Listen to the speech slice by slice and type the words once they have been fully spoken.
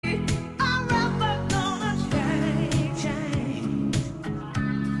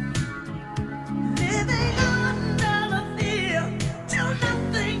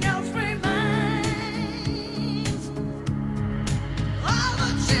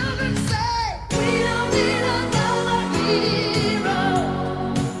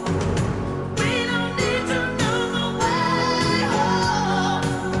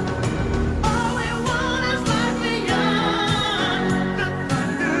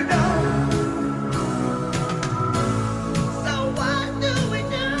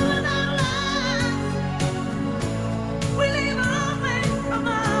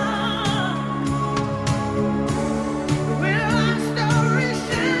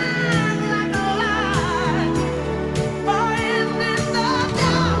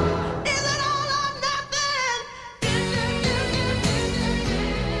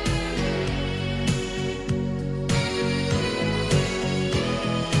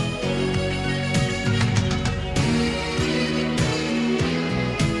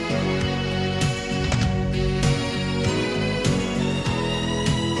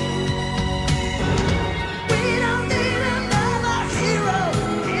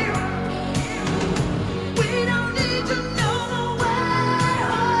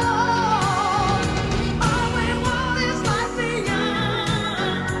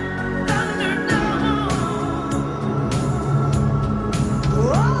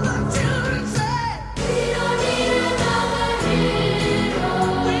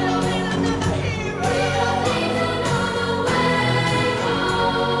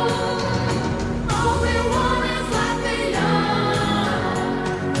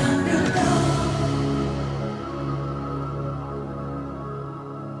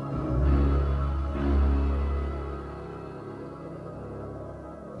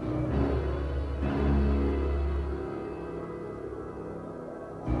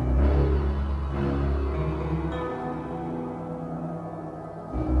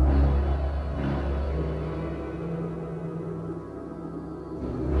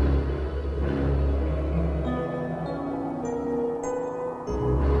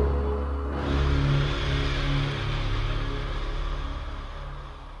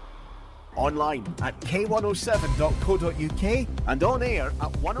online at k107.co.uk and on air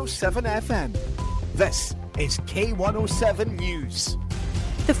at 107 FM. This is K107 News.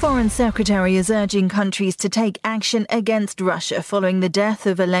 The Foreign Secretary is urging countries to take action against Russia following the death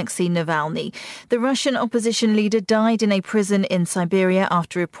of Alexei Navalny. The Russian opposition leader died in a prison in Siberia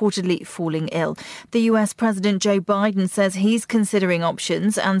after reportedly falling ill. The US President Joe Biden says he's considering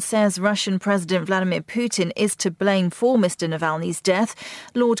options and says Russian President Vladimir Putin is to blame for Mr. Navalny's death.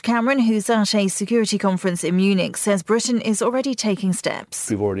 Lord Cameron, who's at a security conference in Munich, says Britain is already taking steps.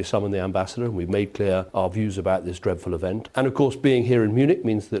 We've already summoned the ambassador and we've made clear our views about this dreadful event. And of course, being here in Munich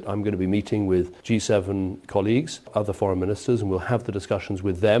means that I'm going to be meeting with G7 colleagues, other foreign ministers, and we'll have the discussions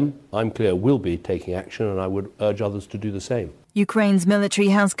with them. I'm clear we'll be taking action, and I would urge others to do the same. Ukraine's military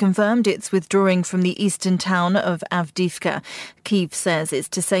has confirmed it's withdrawing from the eastern town of Avdiivka. Kyiv says it's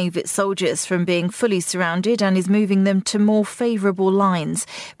to save its soldiers from being fully surrounded and is moving them to more favourable lines.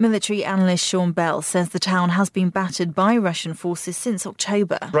 Military analyst Sean Bell says the town has been battered by Russian forces since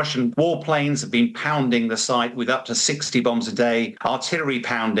October. Russian warplanes have been pounding the site with up to 60 bombs a day, artillery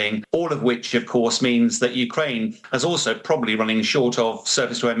pounding, all of which, of course, means that Ukraine is also probably running short of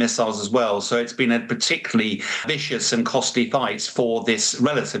surface-to-air missiles as well. So it's been a particularly vicious and costly fight for this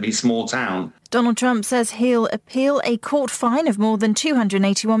relatively small town. Donald Trump says he'll appeal a court fine of more than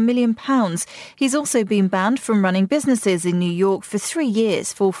 £281 million. He's also been banned from running businesses in New York for 3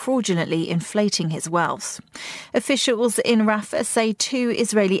 years for fraudulently inflating his wealth. Officials in Rafah say 2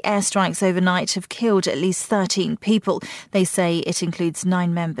 Israeli airstrikes overnight have killed at least 13 people. They say it includes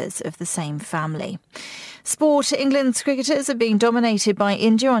 9 members of the same family. Sport. England's cricketers are being dominated by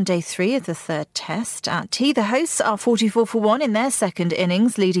India on day 3 of the third test. At tea, the hosts are 44 for 1 in their second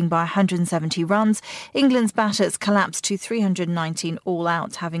innings, leading by 170 runs. England's batters collapsed to 319 all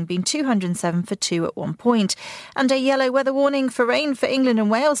out, having been 207 for 2 at one point. And a yellow weather warning for rain for England and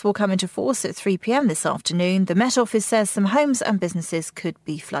Wales will come into force at 3 p.m. this afternoon. The Met Office says some homes and businesses could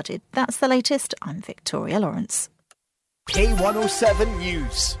be flooded. That's the latest. I'm Victoria Lawrence. K107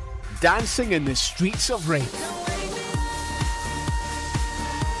 News. Dancing in the streets of rain.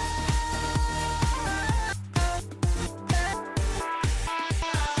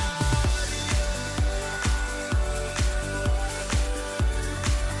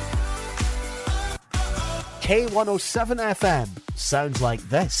 K107 FM sounds like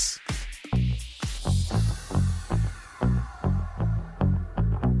this.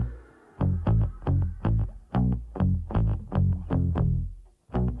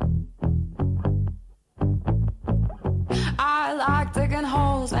 I like digging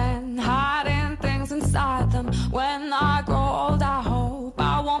holes and hiding things inside them. When I grow old, I hope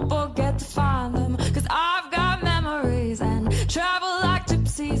I won't forget to find them. 'Cause I've got memories and travel like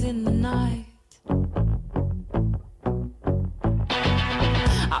gypsies in the night.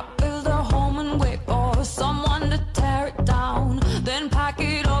 I build a home and wait for someone to tear it down. Then pack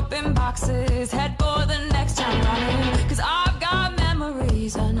it up in boxes, head for the next town running. 'Cause I've got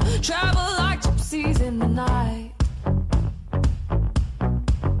memories and travel like gypsies in the night.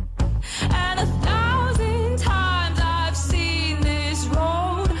 And 1,000 times I've seen this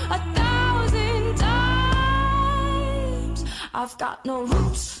road, 1,000 times. I've got no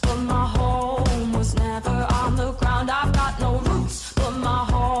roots, but my home was never on the ground. I've got no roots, but my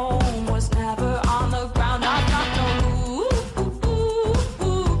home was never on the ground. I've got no roots.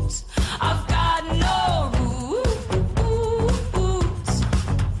 I've got no roots.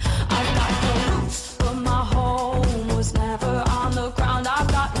 I've got no roots, but my home was never on the ground. I've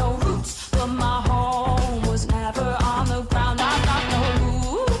got no roots, but my home was never on the ground. I've got no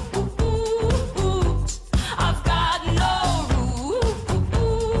roots. I've got no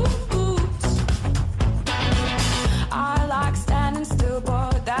roots. I like standing still,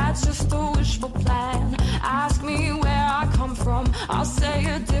 but that's just a wishful plan. Ask me where I come from, I'll say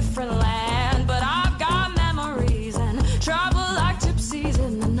a different land. But I've got memories and travel like gypsies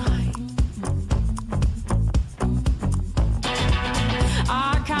in the night.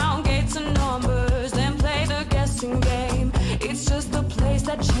 I count gates and numbers, then play the guessing game. It's just the place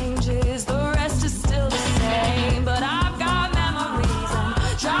that changes, the rest is still the same. But I've got memories and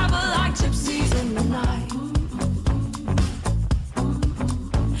travel like gypsies in the night.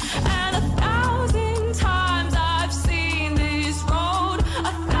 And 1,000 times I've seen this road,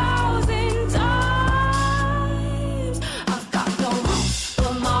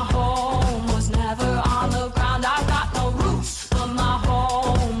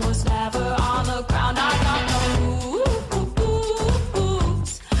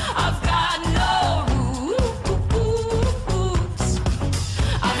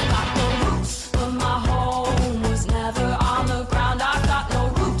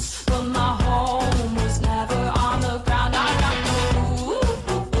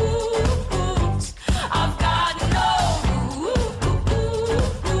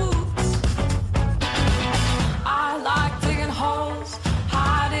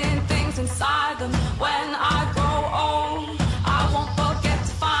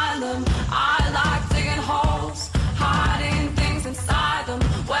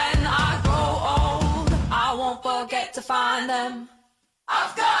 find them.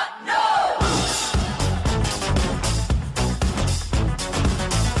 I've got no roots.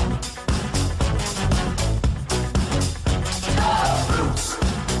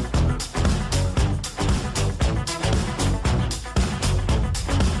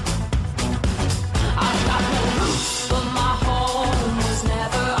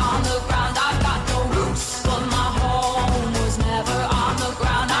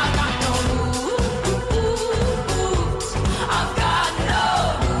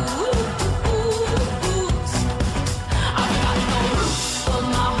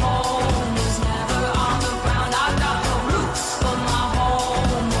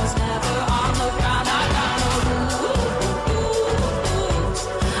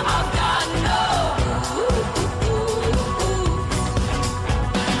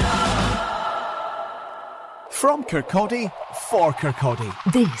 From Kirkcaldy, for Kirkcaldy.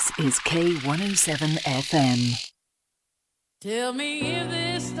 This is K107 FM. Tell me if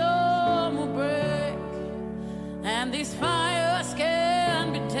this storm will break and these fires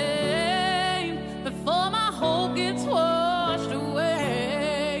can be tamed before my hope gets washed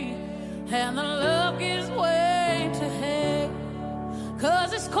away and the love gives way to hate.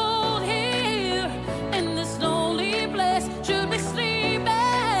 'Cause it's cold here in this lonely place. Should be sleeping,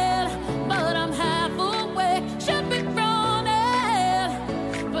 but I'm half awake. Should be running,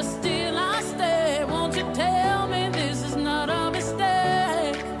 but still I stay. Won't you tell me this is not a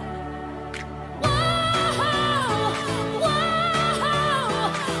mistake? Whoa, whoa,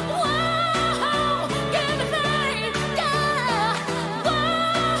 whoa, give me faith, yeah. Whoa,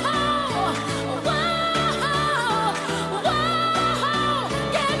 whoa, whoa,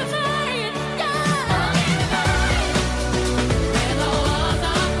 give me faith, yeah. When the walls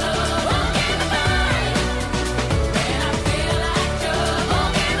are closed, give me faith. When I feel like trouble,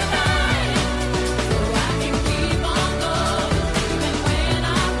 give me faith. So I can keep on going, even when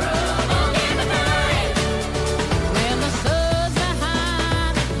I'm broke, give me faith. When the sun's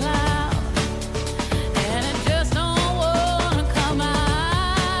behind the cloud and it just don't wanna come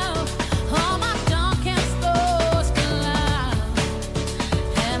out, all my darkest thoughts collide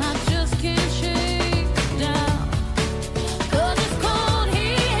and I just can't shake it down. 'Cause it's cold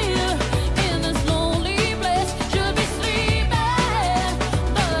here in this lonely place. Should be sleeping,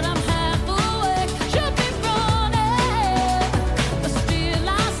 but I'm half awake. Should be running, but still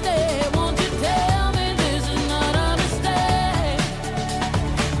I stay. Won't you tell me this is not a mistake?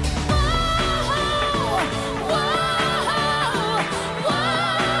 Whoa, whoa, whoa,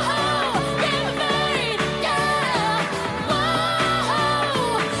 give me faith, yeah. Whoa,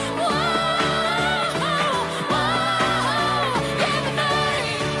 whoa, give me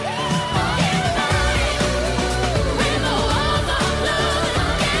faith. When the walls are closed,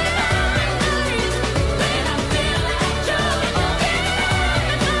 give me faith. When I feel like trouble, give me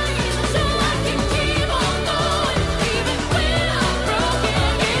faith. So I can keep on going, even when I'm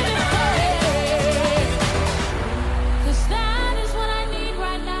broken, give me faith. 'Cause that is what I need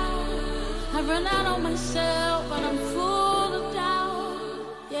right now. I've run out on myself and I'm full of doubt.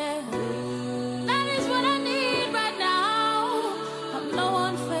 Yeah, that is what I need right now. I'm low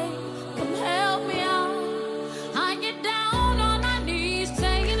on faith, come help me out. I get down on my knees,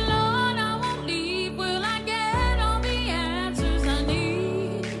 saying, Lord, I won't leave. Will I get all the answers I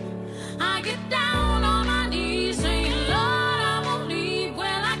need? I get down on my knees, saying, Lord, I won't leave.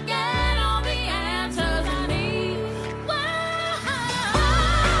 Will I get all the answers I need? Whoa,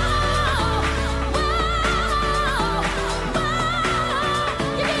 whoa, whoa,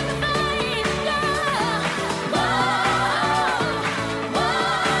 you give me faith, yeah. Whoa,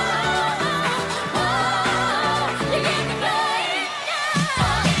 whoa, you give me faith, yeah.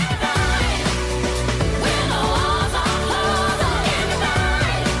 When the walls are closed, give me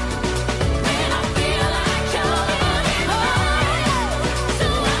faith. When I feel like trouble, give me faith. So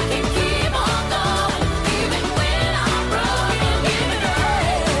I can keep on going, even when I'm broken, give me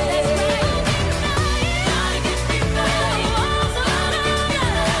faith. Gotta give me faith. Gotta give me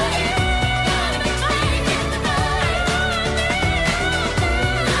faith. Gotta give me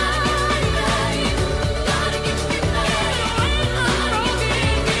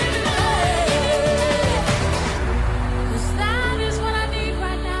faith. 'Cause that is what I need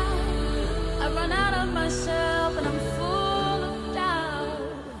right now. I've run out of myself and I'm full of doubt.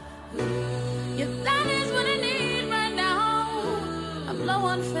 Yeah, that is what I need right now. I'm low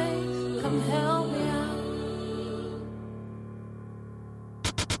on faith, come help me out.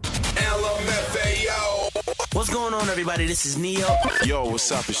 LMFAO. What's going on, everybody? This is Neo. Yo,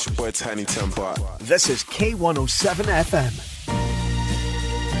 what's up? It's your boy Tiny Temper. This is K107 FM.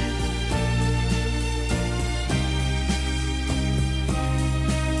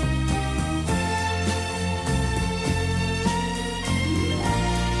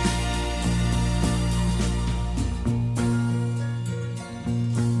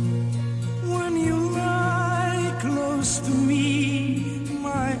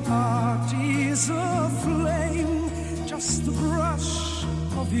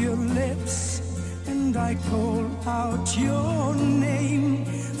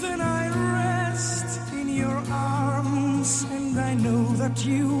 that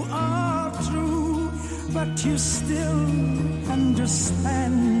you are true, but you still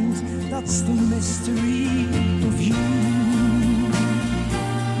understand. That's the mystery of you.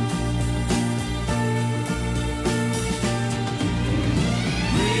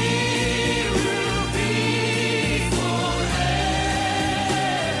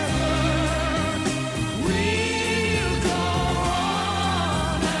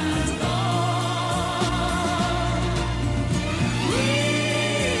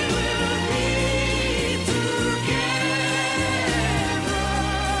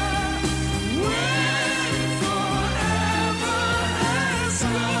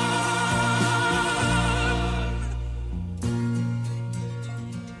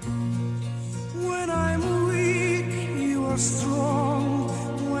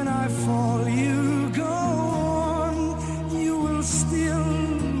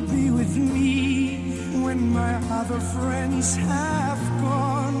 Friends have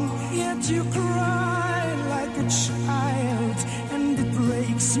gone, yet you cry like a child, and it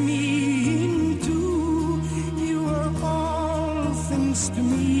breaks me in two. You are all things to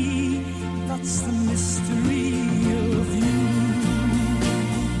me, that's the mystery of you.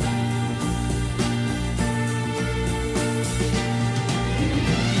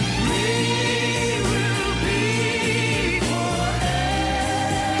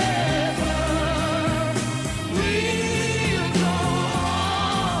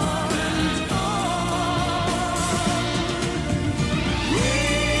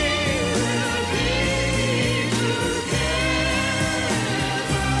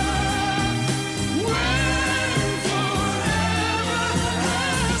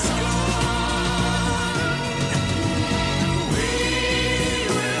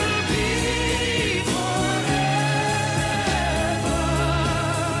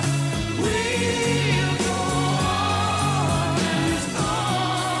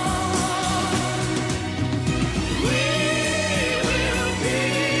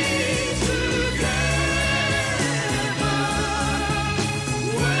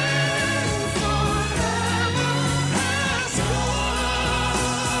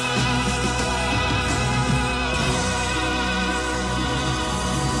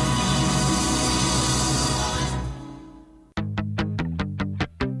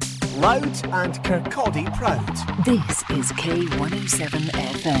 Loud and Kirkcaldy proud. This is K107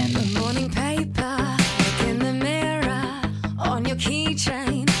 FM. The morning paper, look in the mirror, on your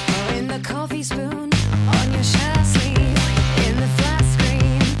keychain, or in the coffee spoon, on your shirt sleeve, in the flat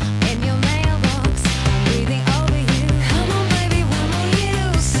screen, in your mailbox, I'm breathing over you. Come on, baby, when will you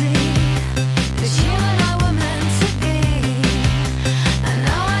see that you and I were meant to be? And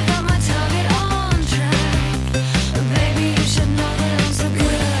now I got my target on track. Baby, you should know that I'm so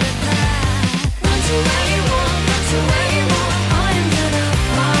good at that. Run to where you want, I am gonna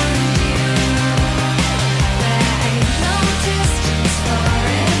find you.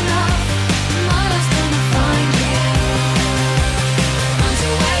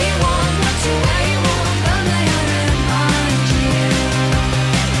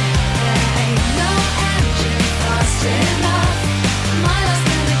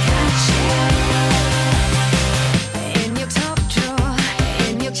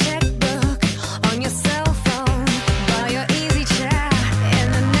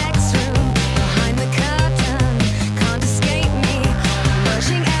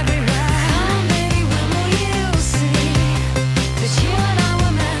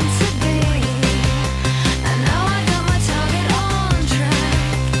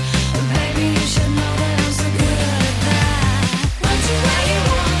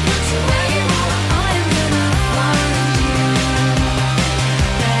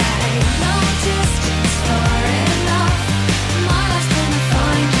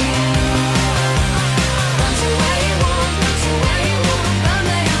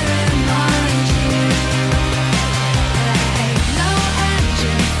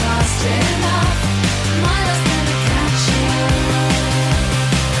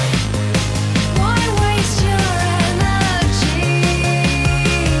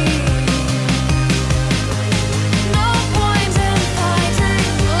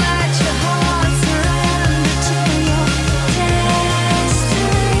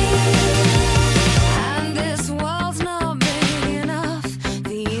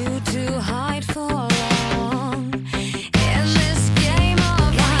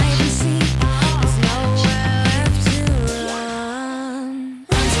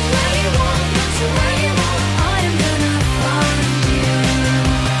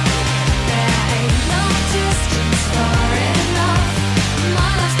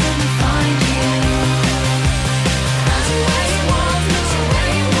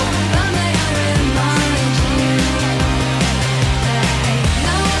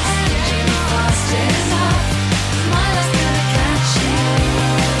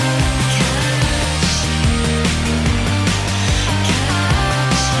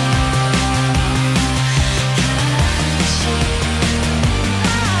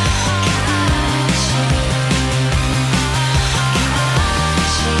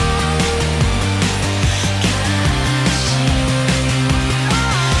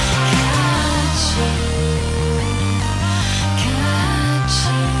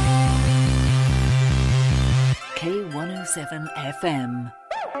 107 FM.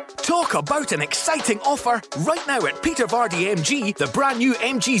 Talk about an exciting offer. Right now at Peter Vardy MG, the brand new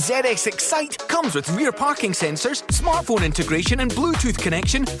MG ZS Excite comes with rear parking sensors, smartphone integration and Bluetooth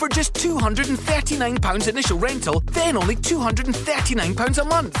connection for just £239 initial rental, then only £239 a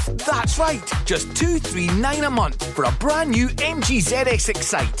month. That's right, just £239 a month for a brand new MG ZS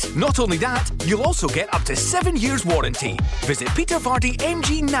Excite. Not only that, you'll also get up to 7 years warranty. Visit Peter Vardy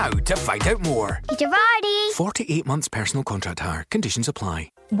MG now to find out more. Peter Vardy! 48 months personal contract hire. Conditions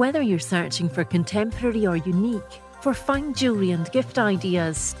apply. Whether you're searching for contemporary or unique, for fine jewellery and gift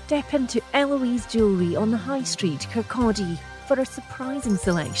ideas, step into Eloise Jewellery on the High Street, Kirkcaldy, for a surprising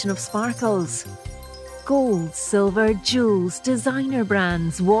selection of sparkles. Gold, silver, jewels, designer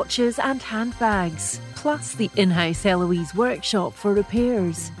brands, watches and handbags, plus the in-house Eloise workshop for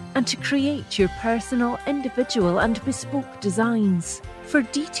repairs, and to create your personal, individual and bespoke designs. For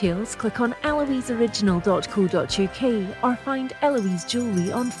details, click on eloiseoriginal.co.uk or find Eloise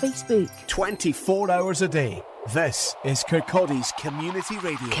Jewellery on Facebook. 24 hours a day. This is Kirkcaldy's Community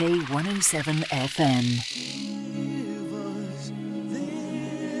Radio. K107 FM.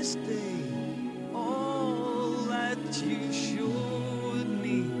 This day, all that you showed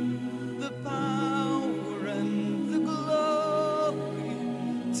me, the power and the glory,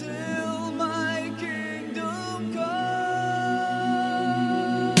 till my kingdom come.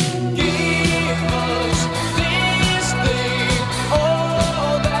 Give us this day,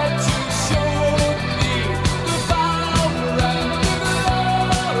 all that you showed me, the power and the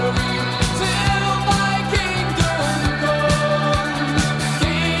glory, till my kingdom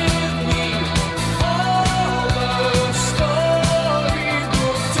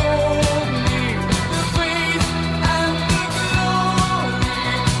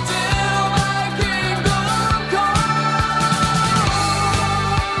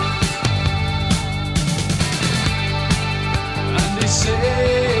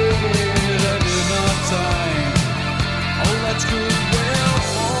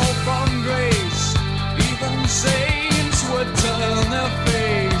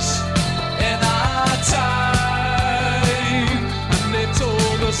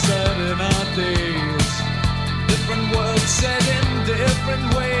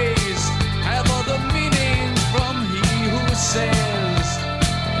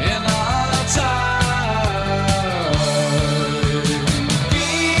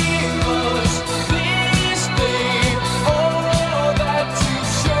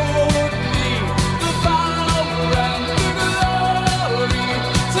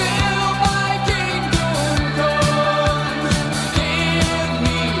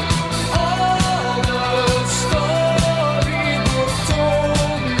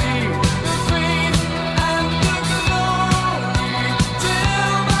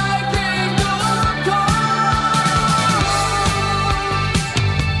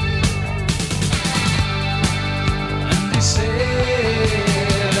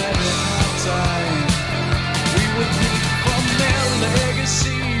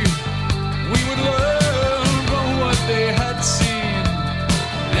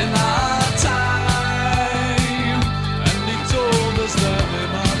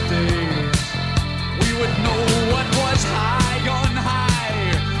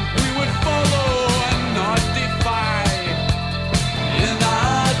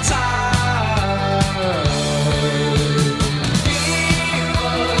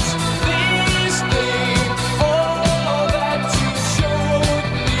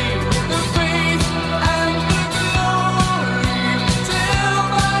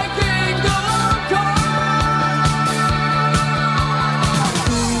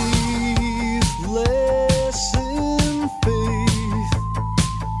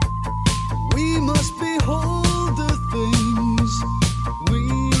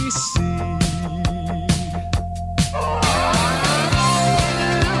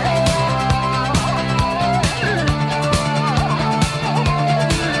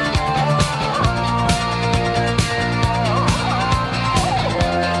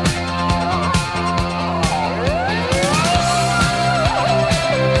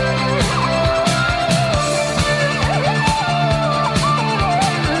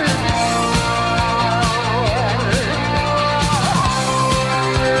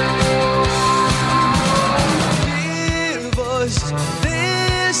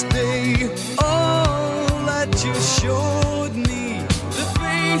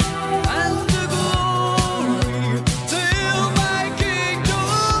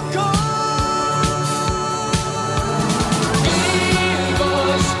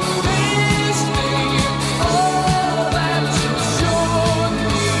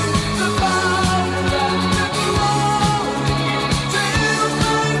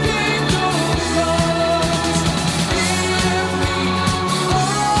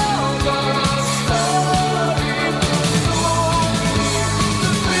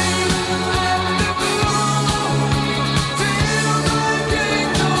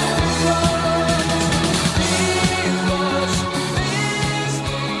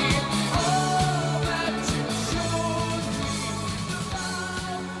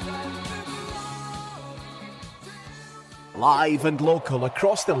live and local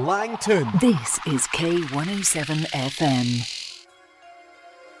across the Langton. This is K107 FM.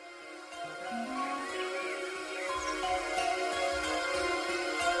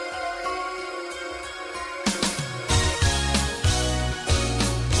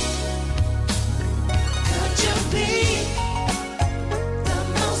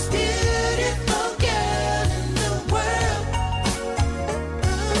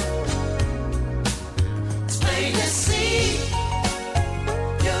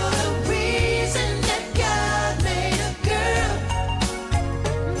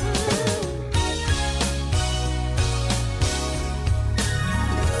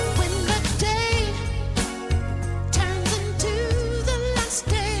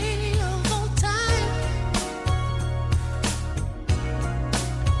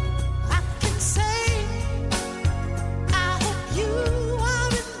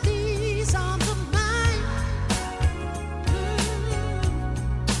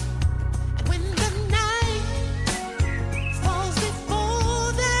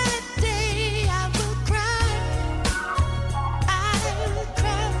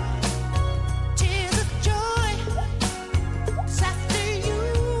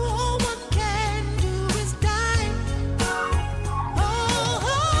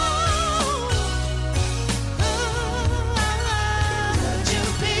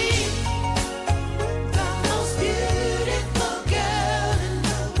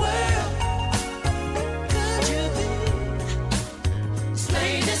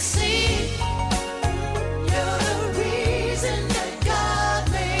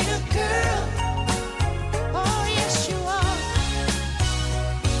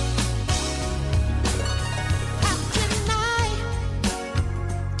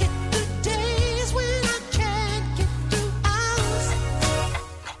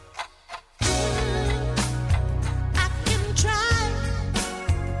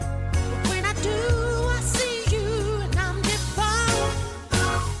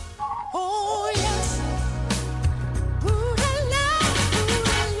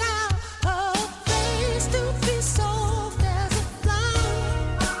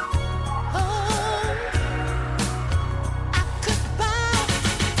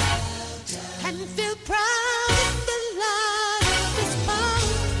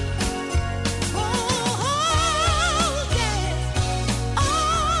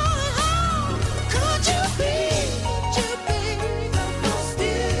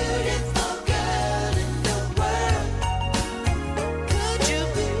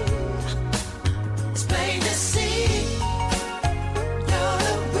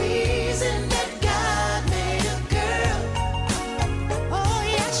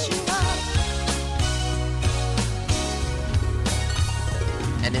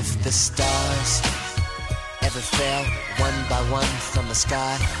 the stars ever fell one by one from the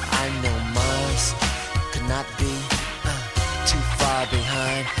sky, I know Mars could not be too far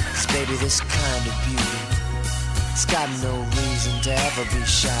behind. 'Cause baby, this kind of beauty, it's got no reason to ever be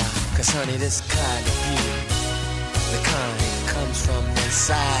shy. 'Cause honey, this kind of beauty, the kind that comes from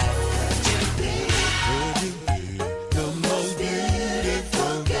inside. The most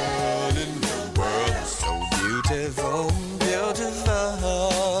beautiful girl in the world, so beautiful, beautiful.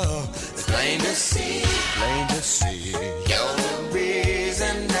 It's plain to see, you're the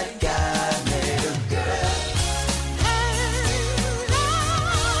reason that God made a girl.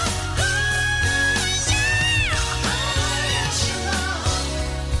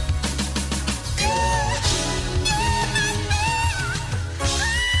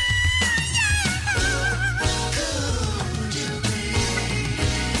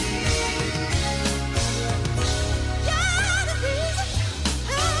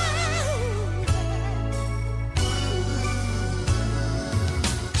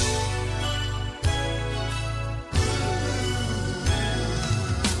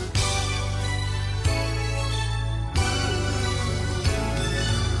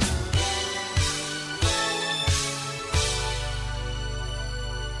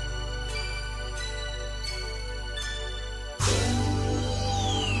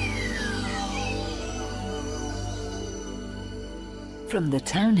 From the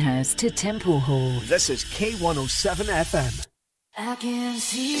townhouse to Temple Hall. This is K107 FM. I can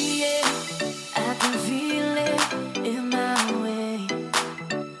see it, I can feel it in my way.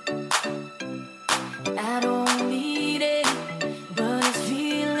 I don't need it, but this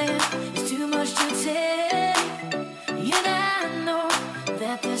feeling is too much to take. Yet I know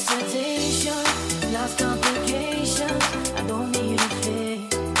that this sensation lost complications. I don't need a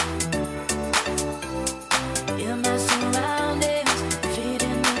fake. In my surroundings, fade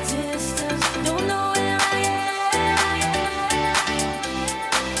in the distance. Don't know where I am.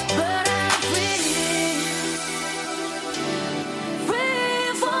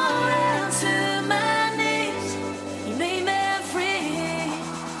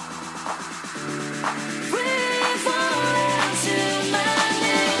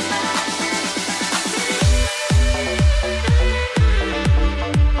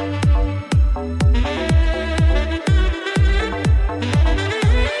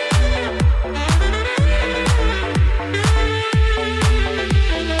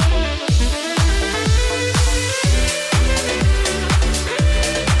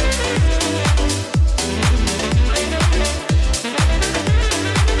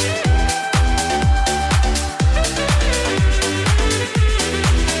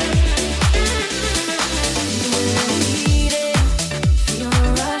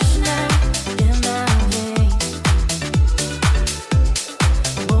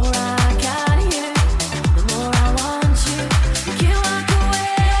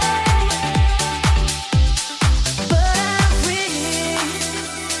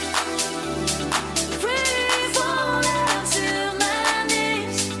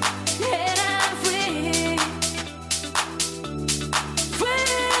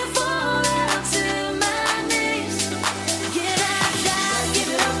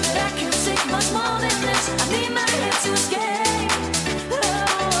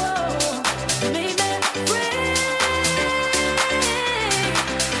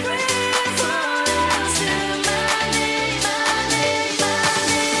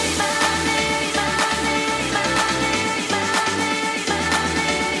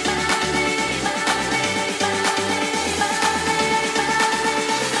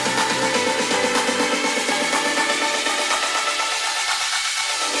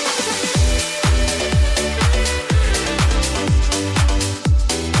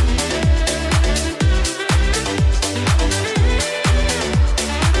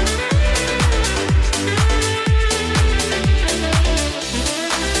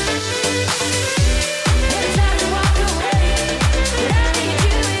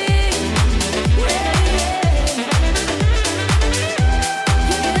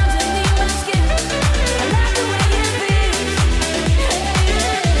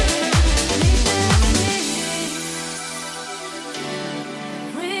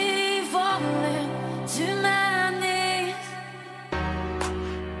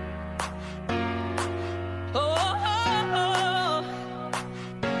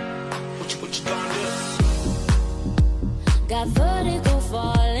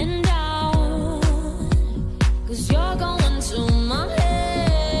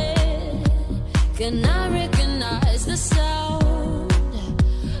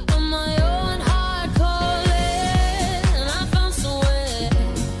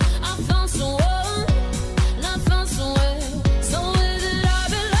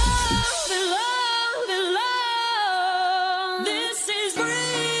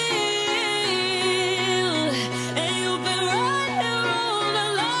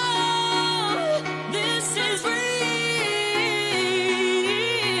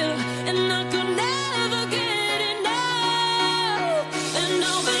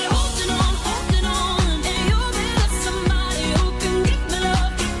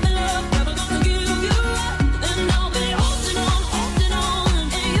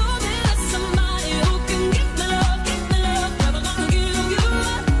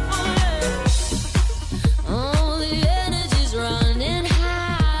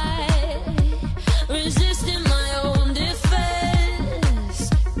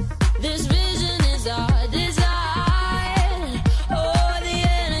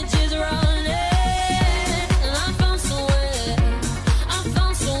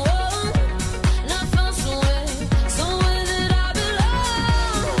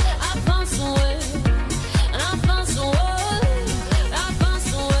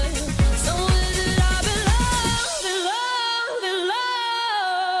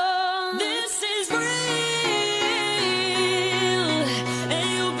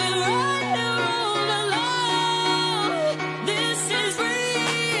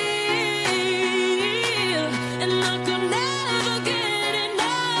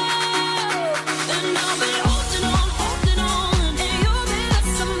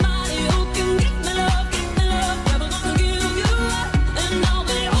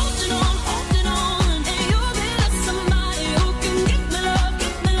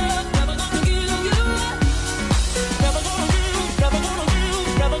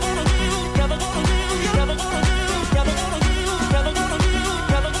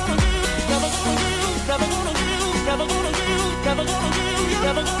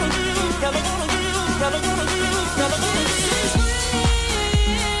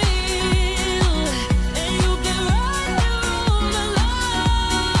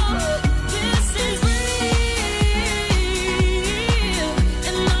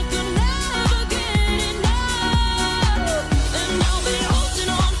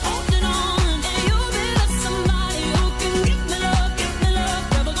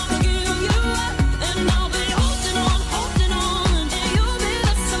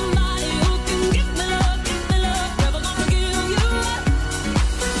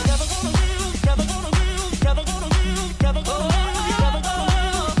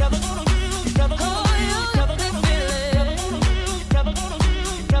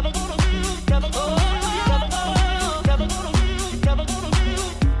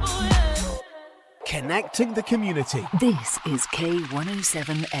 Connecting the community. This is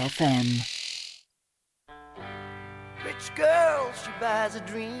K107 FM. Rich girl, she buys her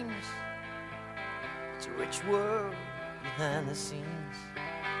dreams. It's a rich world behind the scenes.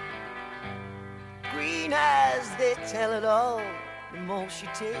 Green eyes, they tell it all. The more she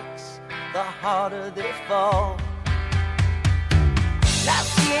takes, the harder they fall. Now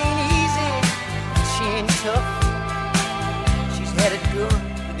she ain't easy, she ain't tough. She's headed good,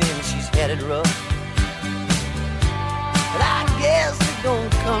 then she's headed rough. But I guess it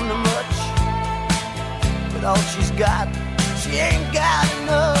don't come to much. With all she's got, she ain't got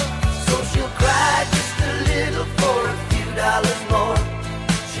enough. So she'll cry just a little for a few dollars more.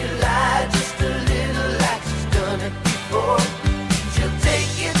 She'll lie just a little like she's done it before. She'll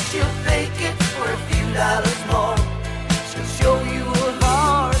take it, she'll fake it for a few dollars more. She'll show you her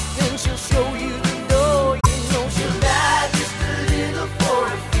heart, then she'll show you the door. You know she'll lie just a little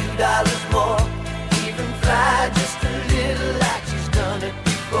for a few dollars more. Even fly just a little like she's done it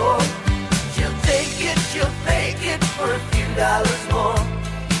before. She'll take it, she'll fake it for a few dollars more.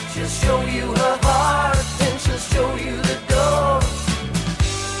 She'll show you her heart, then she'll show you the door.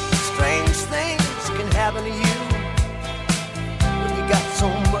 Strange things can happen to you when you got so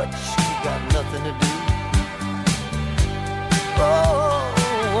much, you got nothing to do. Oh,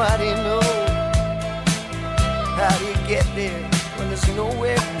 how do you know? How do you get there when there's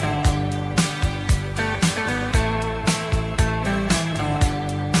nowhere?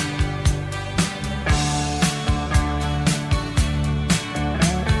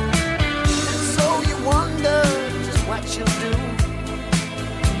 What she'll do.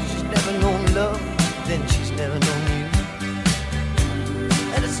 She's never known love, then she's never known you.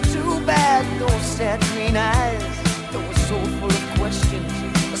 And it's too bad those sad green eyes that were so full of questions,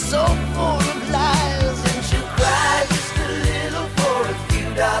 so full of lies. And she'll cry just a little for a few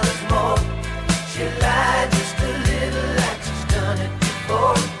dollars more.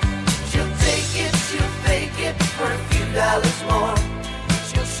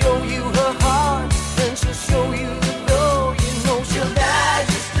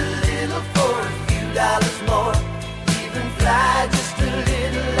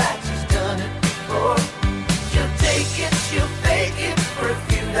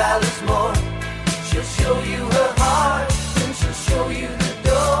 show you her heart, then she'll show you the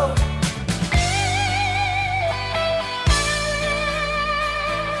door.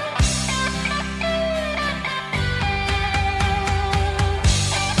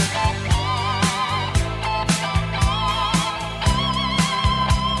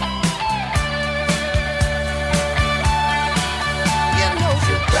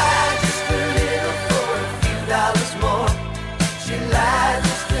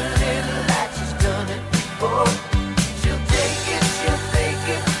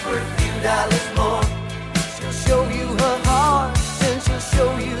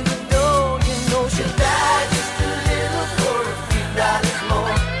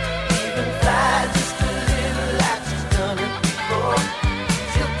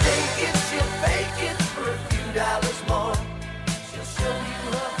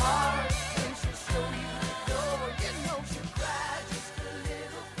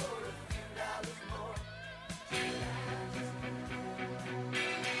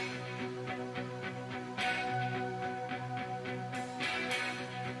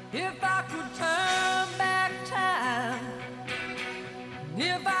 If I could turn back time,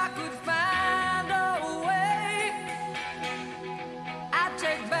 if I could find a way, I'd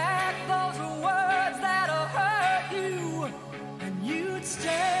take back those words that'll hurt you, and you'd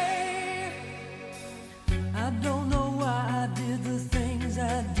stay. I don't know why I did the things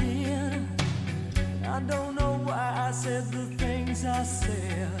I did. I don't know why I said the things I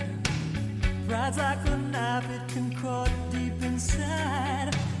said. Pride's like a knife, it can cut deep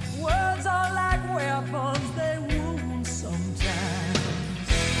inside. Words are like weapons, they wound sometimes.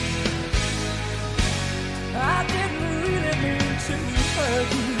 I didn't really mean to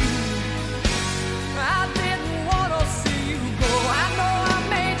hurt you. I didn't want to see you go. I know I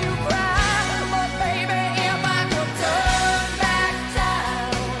made you cry, but baby, if I could turn back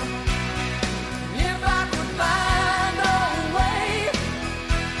time, if I could find a way,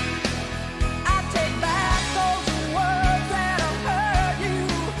 I'd take back those words that'll hurt you.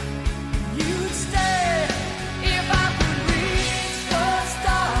 You'd stay. If I could reach the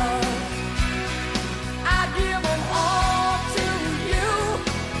stars, I'd give them all to you.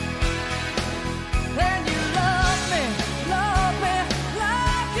 Then you love me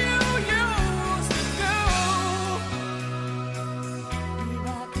like you used to do. If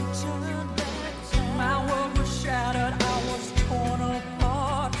I could turn back time, my world was shattered, I was torn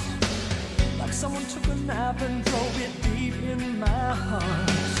apart. Like someone took a knife and drove it deep in my heart.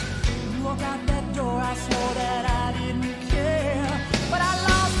 You walked out that door, I swore that I didn't care, but I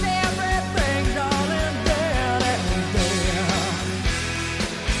lost everything, darling, there and there.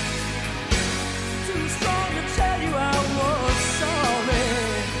 Too strong to tell you I was sorry,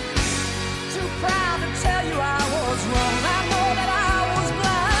 too proud to tell you I was wrong. I know that I was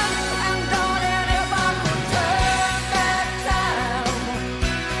blind, and darling, if I could turn back time,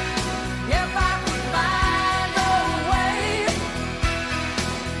 if I could find a way,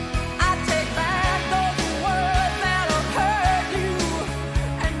 I'd take back those words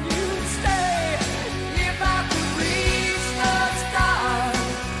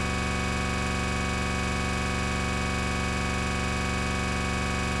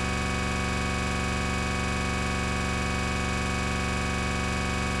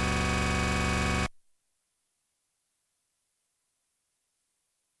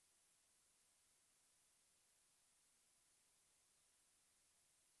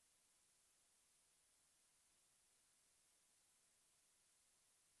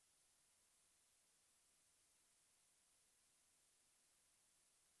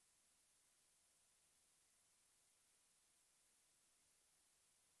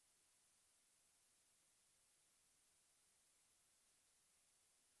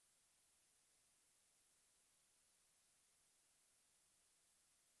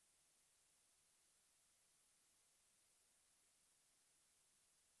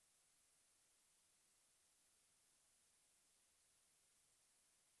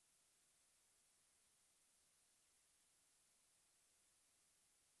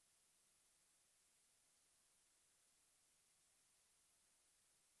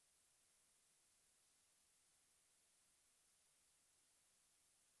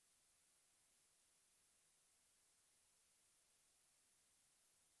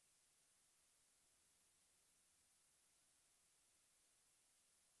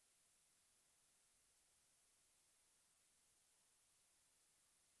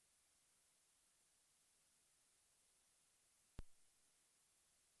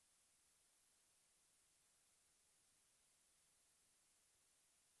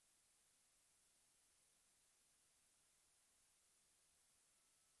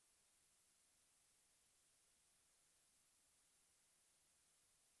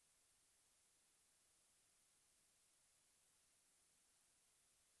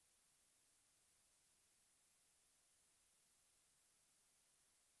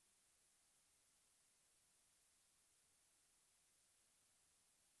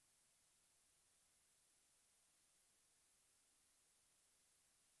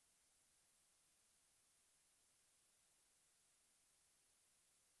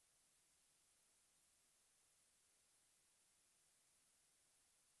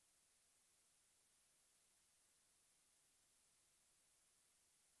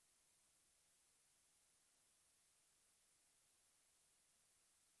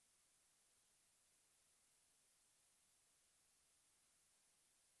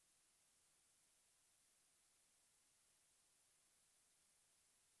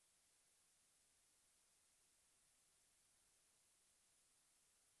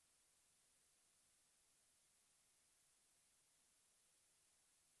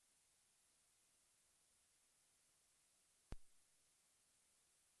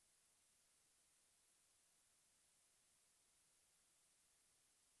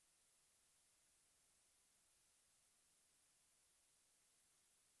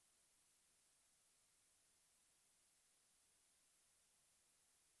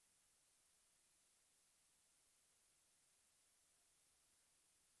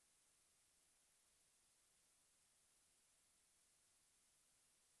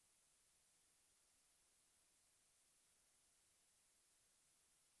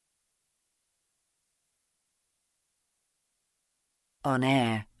On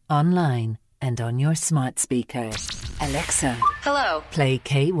air, online, and on your smart speaker. Alexa. Hello. Play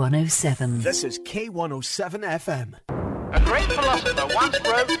K107. This is K107 FM. A great philosopher once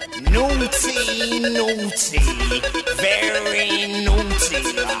wrote, Naughty, naughty, very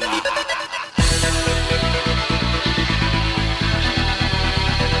naughty.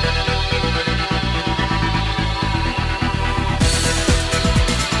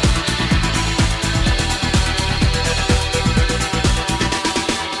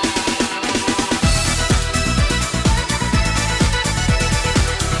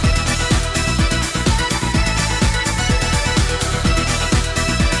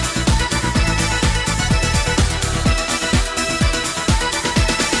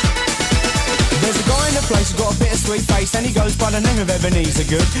 He's got a bittersweet face and he goes by the name of Ebenezer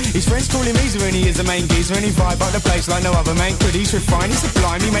Good. His friends call him Easer and he is the main geezer and he vibe up the place like no other man could. He's refined, he's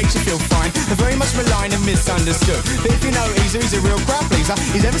sublime, he makes you feel fine. They're very much maligned and misunderstood. But if you know Easer, he's a real crowd pleaser.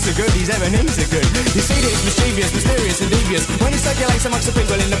 He's ever so good, he's Ebenezer Good. You see that he's mischievous, mysterious and devious when he circulates amongst the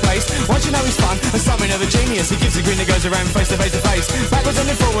people in the place. Once you know he's fun and something of a genius, he gives a grin that goes around face to face to face. Backwards and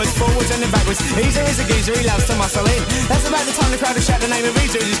then forwards, forwards and then backwards. Easer is a geezer, he loves to muscle in. That's about the time the crowd will shout the name of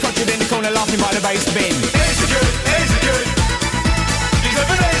Easer as he's crotched in the corner laughing by the bass bin. Easy good, easy good. He's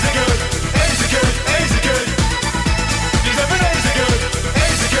Ebenezer Good, easy good, easy good. He's Ebenezer Good,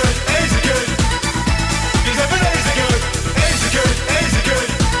 easy good, easy good. He's Ebenezer Good, easy good, easy good.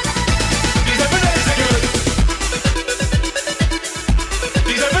 He's Ebenezer Good.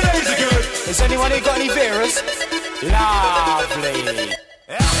 He's Ebenezer Good. Has anyone here got any beerers? Lovely.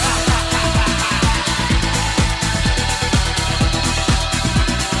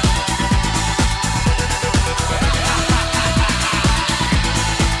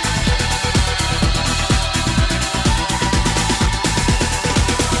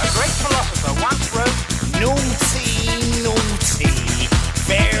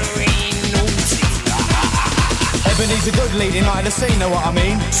 He's a good leading light of the scene, know what I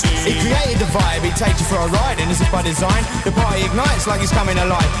mean? He created the vibe, he takes you for a ride, and this is by design. The party ignites like he's coming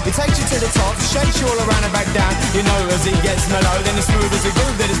alive. He takes you to the top, shakes you all around and back down. You know as he gets mellow, then it's smooth as a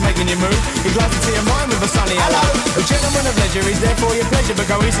groove that is making you move. He glides into your mind with a sunny hello. A gentleman of leisure, he's there for your pleasure, but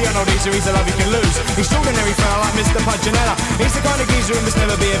go easy on old Easer, he's a love you can lose. Extraordinary fella like Mr. Punchinella. He's the kind of geezer who must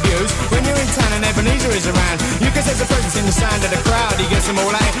never be abused. When you're in town and Ebenezer is around, you can sense the presence in the sound of the crowd. He gets them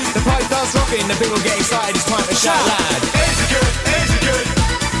all out. The pipe starts rocking, the people get excited, it's time to shout loud. Easy good, easy good.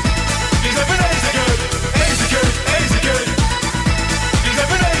 He's Ebenezer Good, easy good, easy good. He's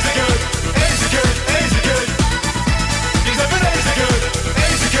Ebenezer Good, easy good, easy good. He's Ebenezer Good,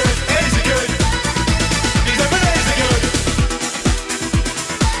 easy good, easy good. He's Ebenezer Good.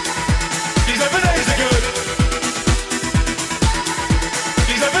 He's Ebenezer Good.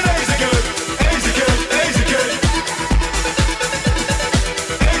 He's Ebenezer Good, easy good, easy good.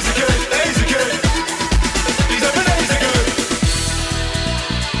 Easy good, easy good. He's Ebenezer Good.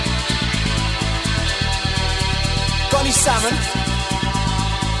 Got any salmon?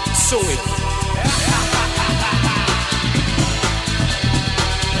 Sorted.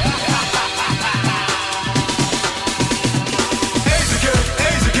 Easy good,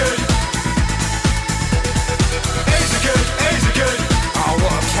 easy good. Easy good, easy good. Oh,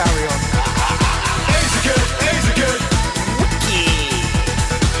 what a carry on. Easy good, easy good.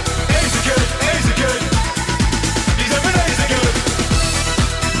 Easy good, easy good. He's Ebenezer Good.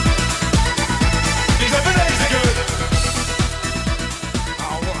 He's Ebenezer Good.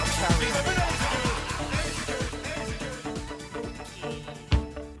 Oh, what a carry on.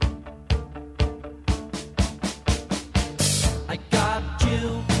 I got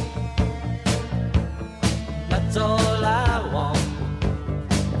you. That's all I want.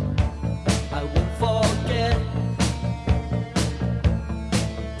 I won't forget.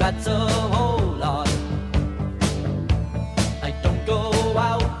 That's a whole lot. I don't go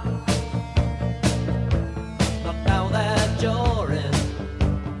out. Not now that you're in.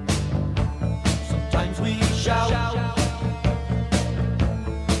 Sometimes we shout,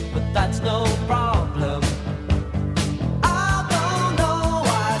 but that's no problem. I don't know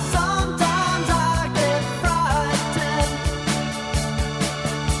why sometimes I get frightened.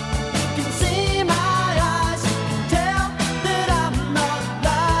 You can see my eyes, you can tell that I'm not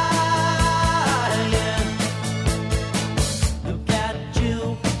lying. Look at you,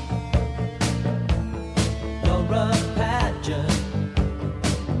 you're a pageant.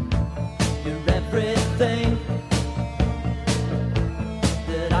 You're everything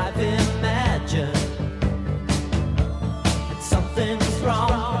that I've imagined. And something's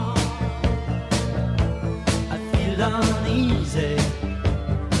wrong. I feel uneasy.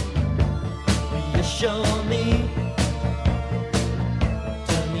 Reassure me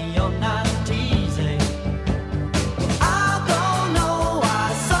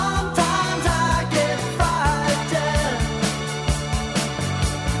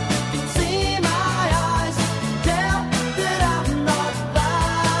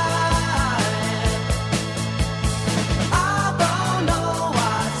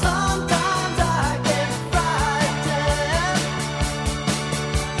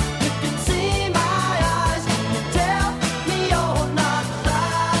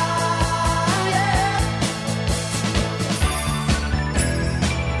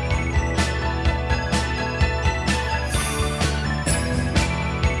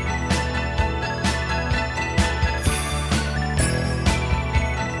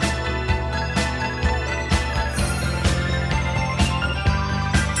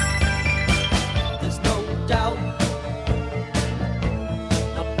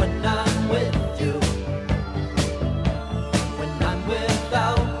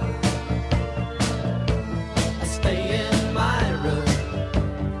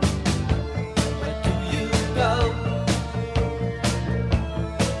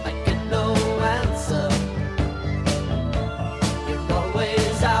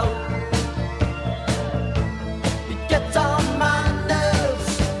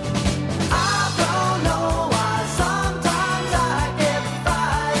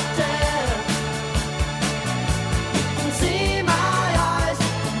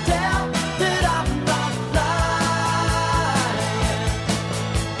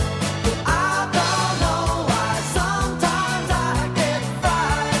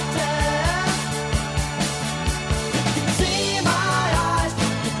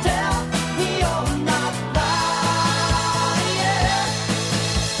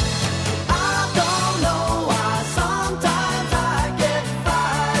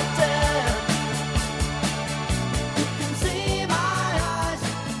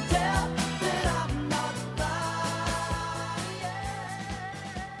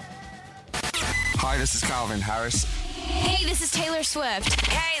Hi, this is Calvin Harris. Hey, this is Taylor Swift.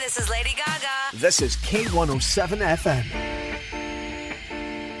 Hey, this is Lady Gaga. This is K107 FM.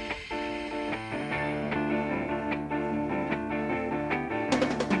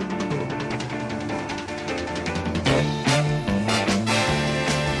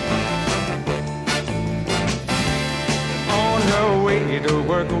 On her way to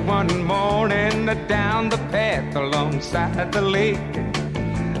work one morning, down the path alongside the lake,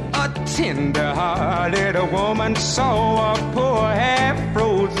 a tender-hearted woman saw a poor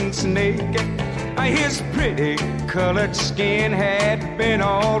half-frozen snake. His pretty colored skin had been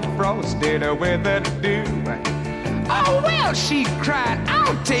all frosted with the dew. Oh, well, she cried,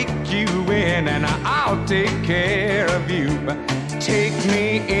 I'll take you in and I'll take care of you. Take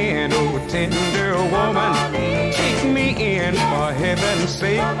me in, oh tender woman. Take me in, for heaven's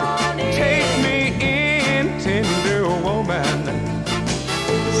sake. Take me in, tender woman.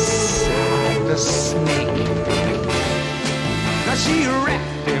 Sighed the snake. Now she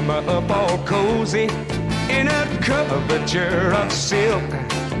wrapped him up all cozy in a coverture of silk,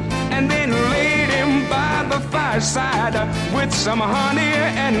 and then laid him by the fireside with some honey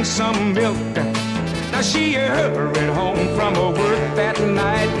and some milk. Now she hurried home from her work that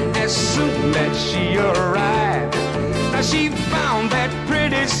night as soon as she arrived. Now she found that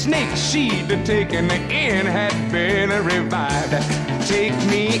pretty snake she'd taken in had been revived. Take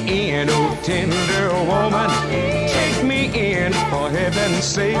me in, oh tender woman. Take me in, for heaven's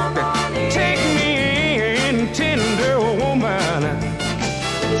sake. Take me in, tender woman.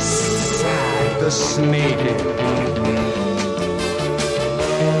 Sighed the snake.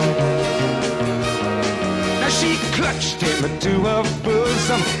 She clutched him to her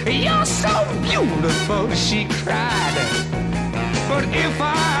bosom. You're so beautiful, she cried. But if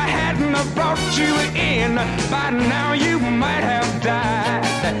I hadn't have brought you in, by now you might have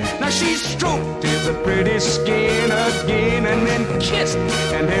died. Now she stroked his pretty skin again and then kissed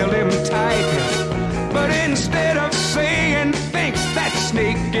and held him tight. But instead of saying thanks, that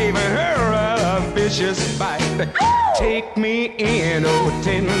snake gave her a vicious bite. Take me in, oh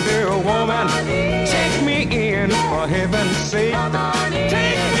tender woman. Take me in, for heaven's sake.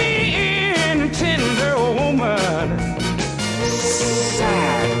 Take me in, tender woman.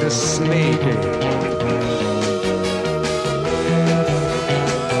 Sighed the snake.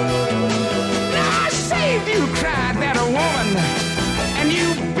 Now I saved you, cried that woman, and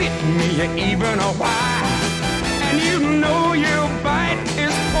you bit me even a while. And you know your bite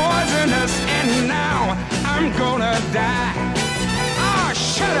is poisonous, and now I'm gonna die. Ah,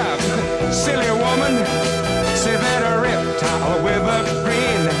 shut up, silly woman, said that reptile with a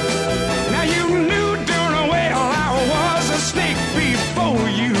grin. Now you knew darn well I was a snake before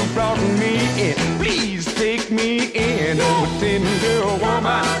you brought me in. Please take me in, oh tender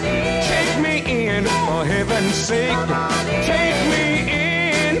woman. Take me in, for heaven's sake. Take me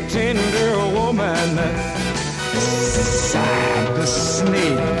in, tender woman. Sighed the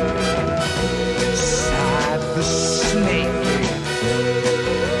snake. Sighed the snake.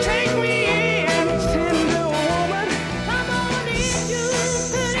 Take me in, tender woman. Come on in, you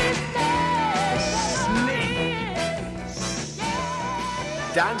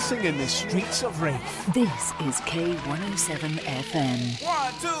Dancing in the streets of Rafe. This is K107 FM.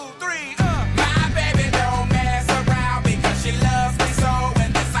 1, 2,